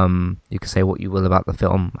game. You can say what you will about the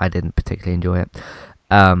film. I didn't particularly enjoy it.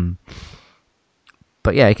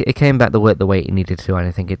 But yeah, it came back the way it needed to, and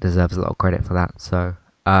I think it deserves a lot of credit for that. So,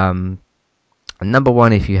 number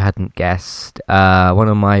 1, if you hadn't guessed, one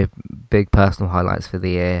of my big personal highlights for the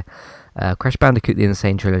year, Crash Bandicoot: The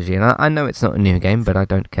Insane Trilogy, and I know it's not a new game, but I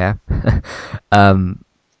don't care. um,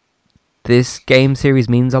 this game series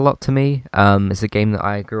means a lot to me. It's a game that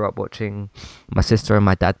I grew up watching my sister and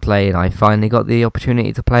my dad play, and I finally got the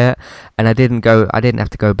opportunity to play it. And I didn't have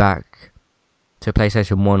to go back to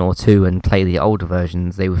PlayStation 1 or 2 and play the older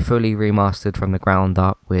versions. They were fully remastered from the ground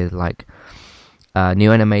up with like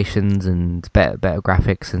new animations and better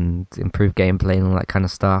graphics and improved gameplay and all that kind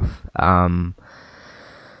of stuff.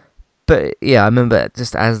 But yeah, I remember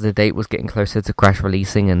just as the date was getting closer to Crash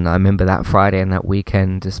releasing, and I remember that Friday and that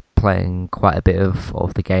weekend just playing quite a bit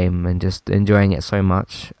of the game and just enjoying it so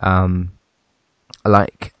much.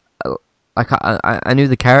 Like I knew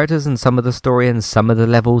the characters and some of the story and some of the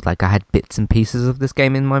levels. Like I had bits and pieces of this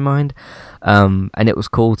game in my mind, and it was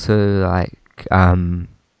cool to like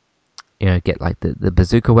get like the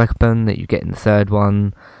bazooka weapon that you get in the third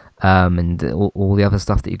one. And all the other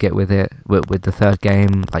stuff that you get with it, with the third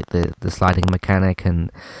game, like the sliding mechanic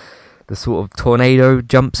and the sort of tornado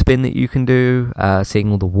jump spin that you can do,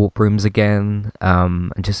 seeing all the warp rooms again,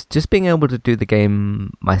 and just being able to do the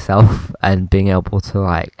game myself and being able to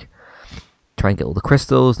like try and get all the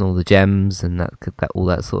crystals and all the gems and that all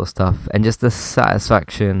that sort of stuff, and just the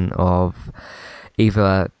satisfaction of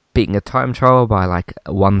either beating a time trial by like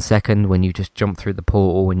 1 second when you just jump through the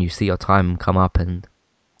portal and you see your time come up and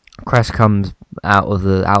Crash comes out of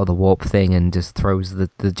the warp thing and just throws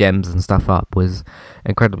the gems and stuff up was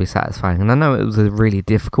incredibly satisfying. And I know it was a really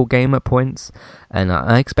difficult game at points, and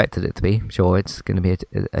I expected it to be. Sure, it's going to be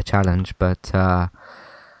a challenge, but I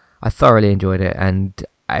thoroughly enjoyed it, and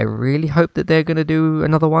I really hope that they're going to do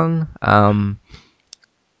another one.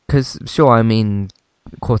 Because sure, I mean,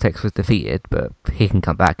 Cortex was defeated, but he can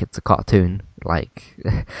come back. It's a cartoon. Like,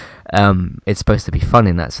 it's supposed to be fun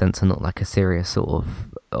in that sense, and not like a serious sort of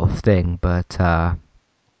thing. But and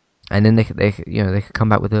then they could come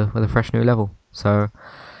back with a fresh new level. So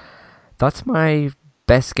that's my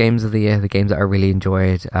best games of the year. The games that I really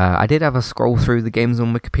enjoyed. I did have a scroll through the games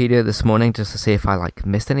on Wikipedia this morning just to see if I like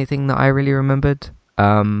missed anything that I really remembered.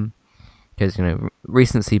 Because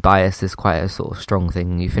recency bias is quite a sort of strong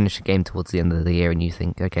thing. You finish a game towards the end of the year and you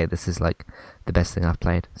think, okay, this is like the best thing I've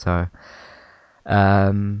played. So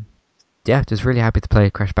yeah, just really happy to play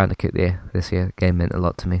Crash Bandicoot this year. The game meant a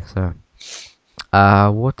lot to me. So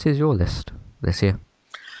what is your list this year?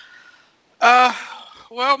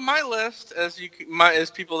 Well, my list, as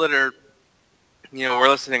people that are were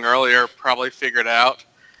listening earlier probably figured out,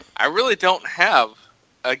 I really don't have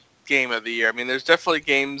a game of the year. I mean, there's definitely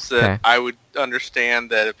games that I would understand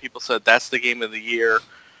that if people said that's the game of the year,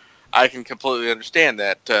 I can completely understand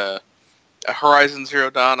that. Horizon Zero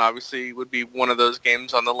Dawn obviously would be one of those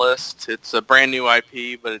games on the list. It's a brand new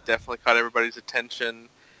IP, but it definitely caught everybody's attention.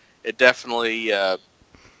 It definitely, got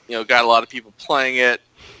a lot of people playing it.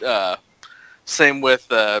 Same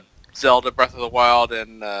with Zelda Breath of the Wild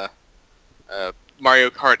and Mario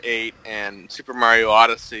Kart 8 and Super Mario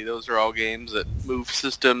Odyssey. Those are all games that move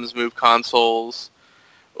systems, move consoles,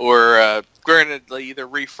 or granted either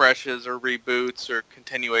refreshes or reboots or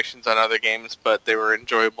continuations on other games, but they were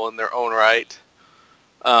enjoyable in their own right.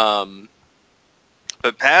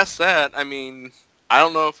 But past that, I mean, I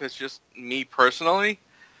don't know if it's just me personally,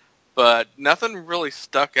 but nothing really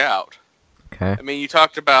stuck out. Okay. I mean, you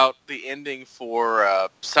talked about the ending for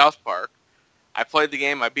South Park. I played the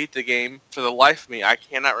game, I beat the game. For the life of me, I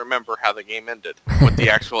cannot remember how the game ended, what the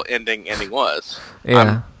actual ending was.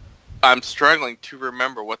 Yeah. I'm struggling to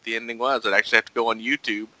remember what the ending was. I'd actually have to go on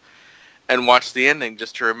YouTube and watch the ending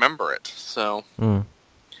just to remember it. So, and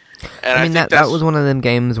I mean, that was one of them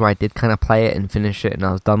games where I did kind of play it and finish it, and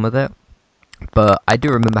I was done with it. But I do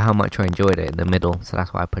remember how much I enjoyed it in the middle, so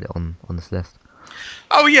that's why I put it on this list.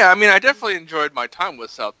 Oh yeah, I mean, I definitely enjoyed my time with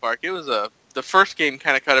South Park. It was the first game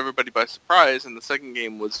kind of caught everybody by surprise, and the second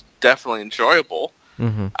game was definitely enjoyable.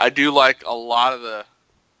 Mm-hmm. I do like a lot of the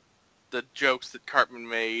jokes that Cartman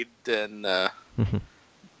made, and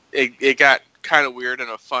it got kind of weird in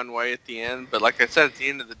a fun way at the end. But like I said, at the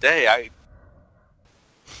end of the day, I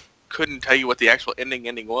couldn't tell you what the actual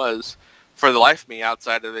ending was for the life of me,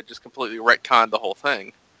 outside of it just completely retconned the whole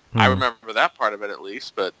thing. I remember that part of it at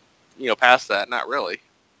least, but past that, not really.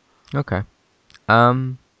 Okay.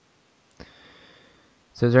 So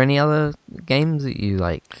is there any other games that you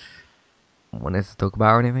wanted to talk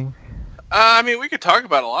about or anything? I mean, we could talk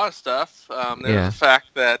about a lot of stuff. There's the fact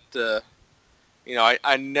that,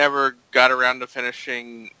 I never got around to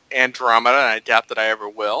finishing Andromeda, and I doubt that I ever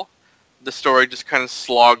will. The story just kind of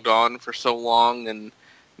slogged on for so long and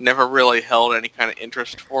never really held any kind of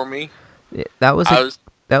interest for me. Yeah, that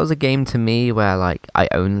was a game to me where, I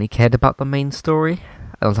only cared about the main story.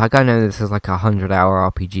 I was like, I know this is like a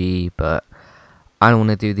 100-hour RPG, but I don't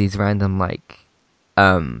want to do these random like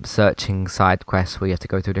searching side quests where you have to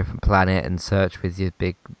go to a different planet and search with your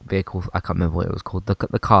big vehicle. I can't remember what it was called. The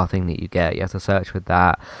car thing that you get. You have to search with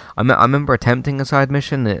that. I remember attempting a side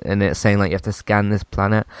mission and it's saying like you have to scan this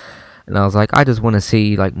planet, and I was like, I just want to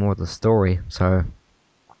see like more of the story. So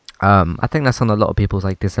I think that's on a lot of people's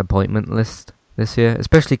like disappointment list this year,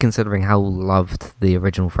 especially considering how loved the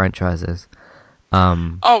original franchise is.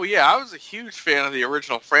 Oh yeah, I was a huge fan of the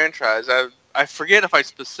original franchise. I forget if I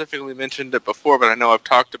specifically mentioned it before, but I know I've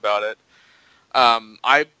talked about it.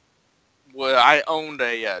 I owned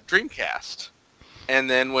a Dreamcast, and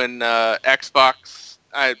then when Xbox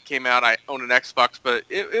came out, I owned an Xbox, but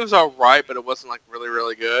it was all right, but it wasn't like really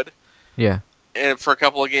really good. Yeah. And for a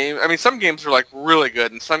couple of games, I mean, some games were like really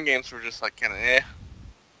good, and some games were just like kind of eh.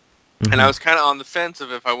 Mm-hmm. And I was kind of on the fence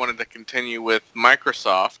of if I wanted to continue with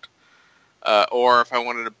Microsoft. Or if I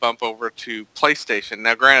wanted to bump over to PlayStation.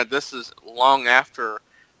 Now, granted, this is long after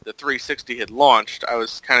the 360 had launched. I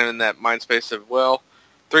was kind of in that mind space of, well,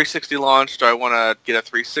 360 launched, do I want to get a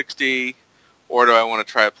 360, or do I want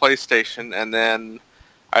to try a PlayStation? And then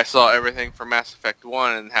I saw everything for Mass Effect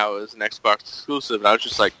 1 and how it was an Xbox exclusive, and I was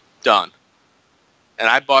just like, done. And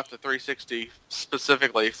I bought the 360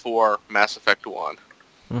 specifically for Mass Effect 1.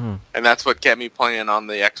 Mm-hmm. And that's what kept me playing on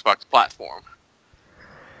the Xbox platform.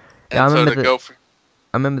 Yeah, and I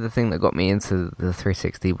remember the thing that got me into the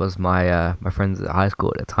 360 was my my friends at high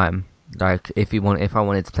school at the time. Like, if I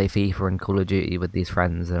wanted to play FIFA and Call of Duty with these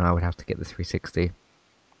friends, then I would have to get the 360.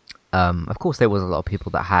 Of course, there was a lot of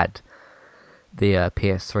people that had the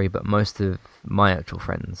PS3, but most of my actual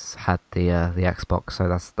friends had the Xbox, so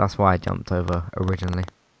that's why I jumped over originally.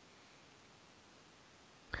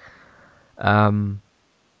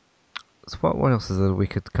 So what else is there we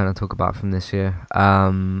could kind of talk about from this year?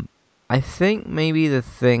 I think maybe the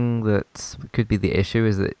thing that could be the issue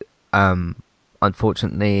is that,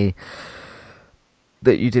 unfortunately,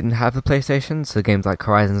 that you didn't have a PlayStation, so games like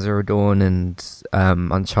Horizon Zero Dawn and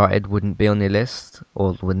Uncharted wouldn't be on your list,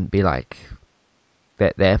 or wouldn't be like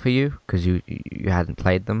there for you because you hadn't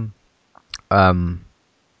played them.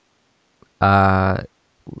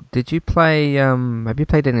 Did you play? Have you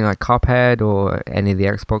played any like Cuphead or any of the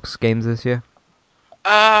Xbox games this year?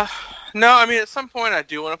 No, I mean, at some point I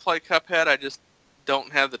do want to play Cuphead. I just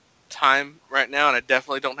don't have the time right now, and I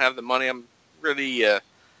definitely don't have the money. I'm really,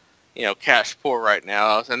 cash poor right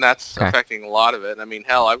now, and that's affecting a lot of it. I mean,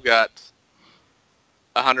 hell, I've got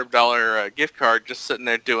 $100 gift card just sitting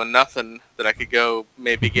there doing nothing that I could go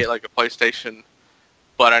maybe get like a PlayStation,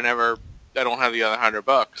 but I don't have the other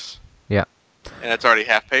 $100. Yeah. And it's already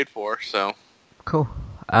half paid for, so. Cool.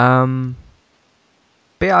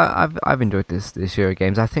 But yeah, I've enjoyed this year of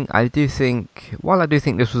games. While I do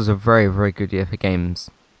think this was a very, very good year for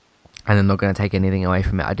games, and I'm not going to take anything away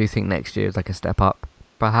from it, I do think next year is like a step up,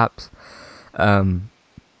 perhaps. Even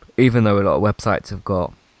though a lot of websites have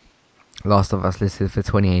got Last of Us listed for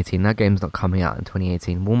 2018, that game's not coming out in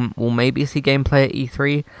 2018. We'll maybe see gameplay at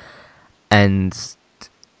E3, and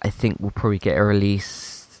I think we'll probably get a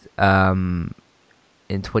release in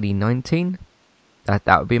 2019.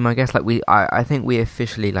 That would be my guess. Like I think we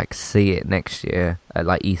officially like see it next year at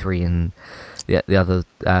like E3 and the other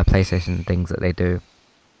PlayStation things that they do,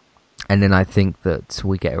 and then I think that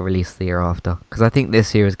we get a release the year after. Because I think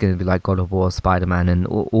this year is going to be like God of War, Spider-Man, and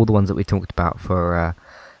all the ones that we talked about for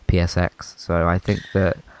PSX. So I think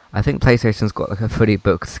PlayStation's got like a fully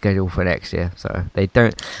booked schedule for next year. So they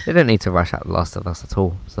don't need to rush out The Last of Us at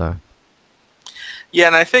all. So. Yeah,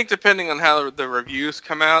 and I think depending on how the reviews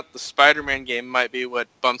come out, the Spider-Man game might be what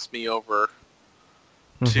bumps me over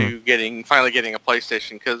to finally getting a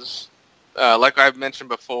PlayStation. Because, like I've mentioned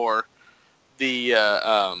before, the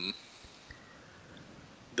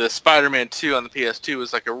Spider-Man 2 on the PS2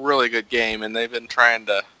 was like a really good game, and they've been trying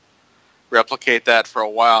to replicate that for a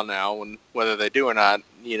while now. And whether they do or not,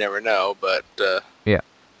 you never know. But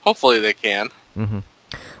hopefully they can. Mm-hmm.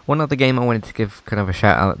 One other game I wanted to give kind of a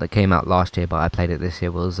shout out that came out last year, but I played it this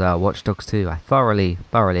year, was Watch Dogs 2. I thoroughly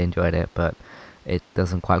enjoyed it, but it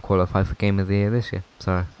doesn't quite qualify for Game of the Year this year.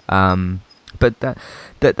 So, but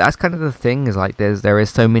that's kind of the thing, is like there is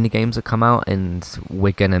so many games that come out, and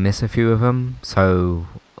we're gonna miss a few of them, so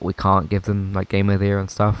we can't give them like Game of the Year and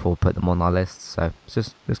stuff, or put them on our lists. So it's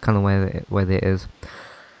just kind of where it is.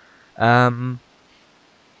 So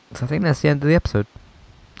I think that's the end of the episode.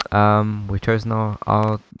 We've chosen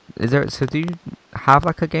our do you have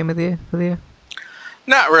like a Game of the Year for the year?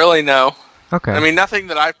 Not really, no. Okay. I mean, nothing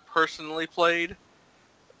that I've personally played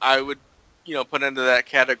I would, put into that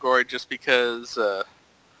category, just because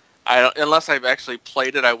unless I've actually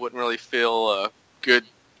played it, I wouldn't really feel good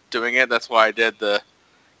doing it. That's why I did the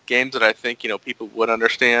games that I think people would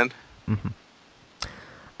understand. Mm-hmm.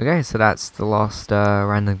 Okay, so that's the last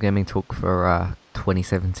random gaming talk for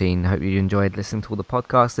 2017. Hope you enjoyed listening to all the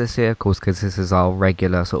podcasts this year, of course, because this is our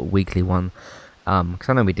regular sort of weekly one. Because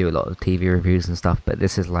I know we do a lot of TV reviews and stuff, but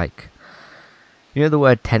this is like, the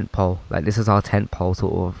word tentpole. Like, this is our tentpole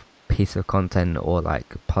sort of piece of content or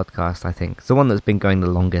like podcast. I think it's the one that's been going the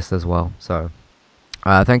longest as well. So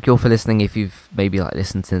thank you all for listening. If you've maybe like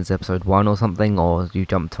listened since episode 1 or something, or you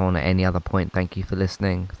jumped on at any other point, thank you for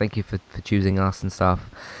listening. Thank you for choosing us and stuff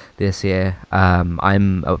this year.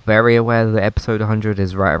 I'm very aware that episode 100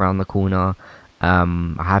 is right around the corner.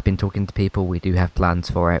 I have been talking to people. We do have plans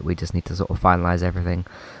for it. We just need to sort of finalize everything.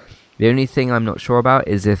 The only thing I'm not sure about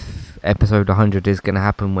is if episode 100 is going to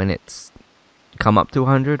happen when it's come up to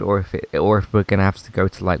 100, or if we're going to have to go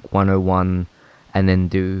to like 101 and then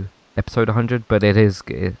do episode 100. But it is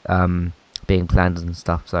being planned and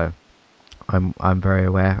stuff, so I'm very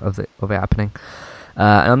aware of it happening.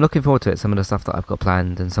 And I'm looking forward to it. Some of the stuff that I've got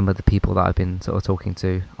planned and some of the people that I've been sort of talking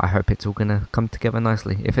to, I hope it's all going to come together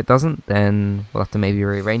nicely. If it doesn't, then we'll have to maybe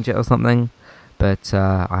rearrange it or something. But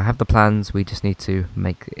I have the plans. We just need to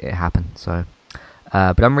make it happen. So,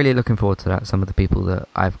 but I'm really looking forward to that. Some of the people that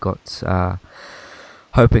I've got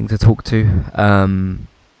hoping to talk to. And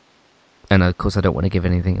of course, I don't want to give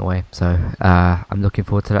anything away. So I'm looking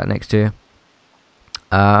forward to that next year.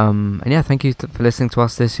 And yeah, thank you for listening to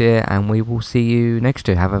us this year, and we will see you next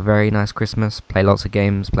year. Have a very nice Christmas. Play lots of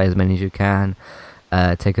games. Play as many as you can.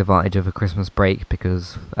 Take advantage of a Christmas break,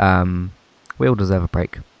 because we all deserve a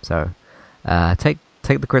break. So take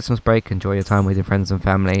the Christmas break. Enjoy your time with your friends and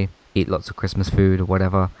family. Eat lots of Christmas food or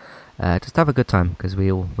whatever. Just have a good time, because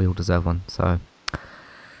we all deserve one. So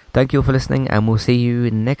thank you all for listening, and we'll see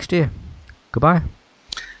you next year. Goodbye.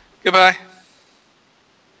 Goodbye.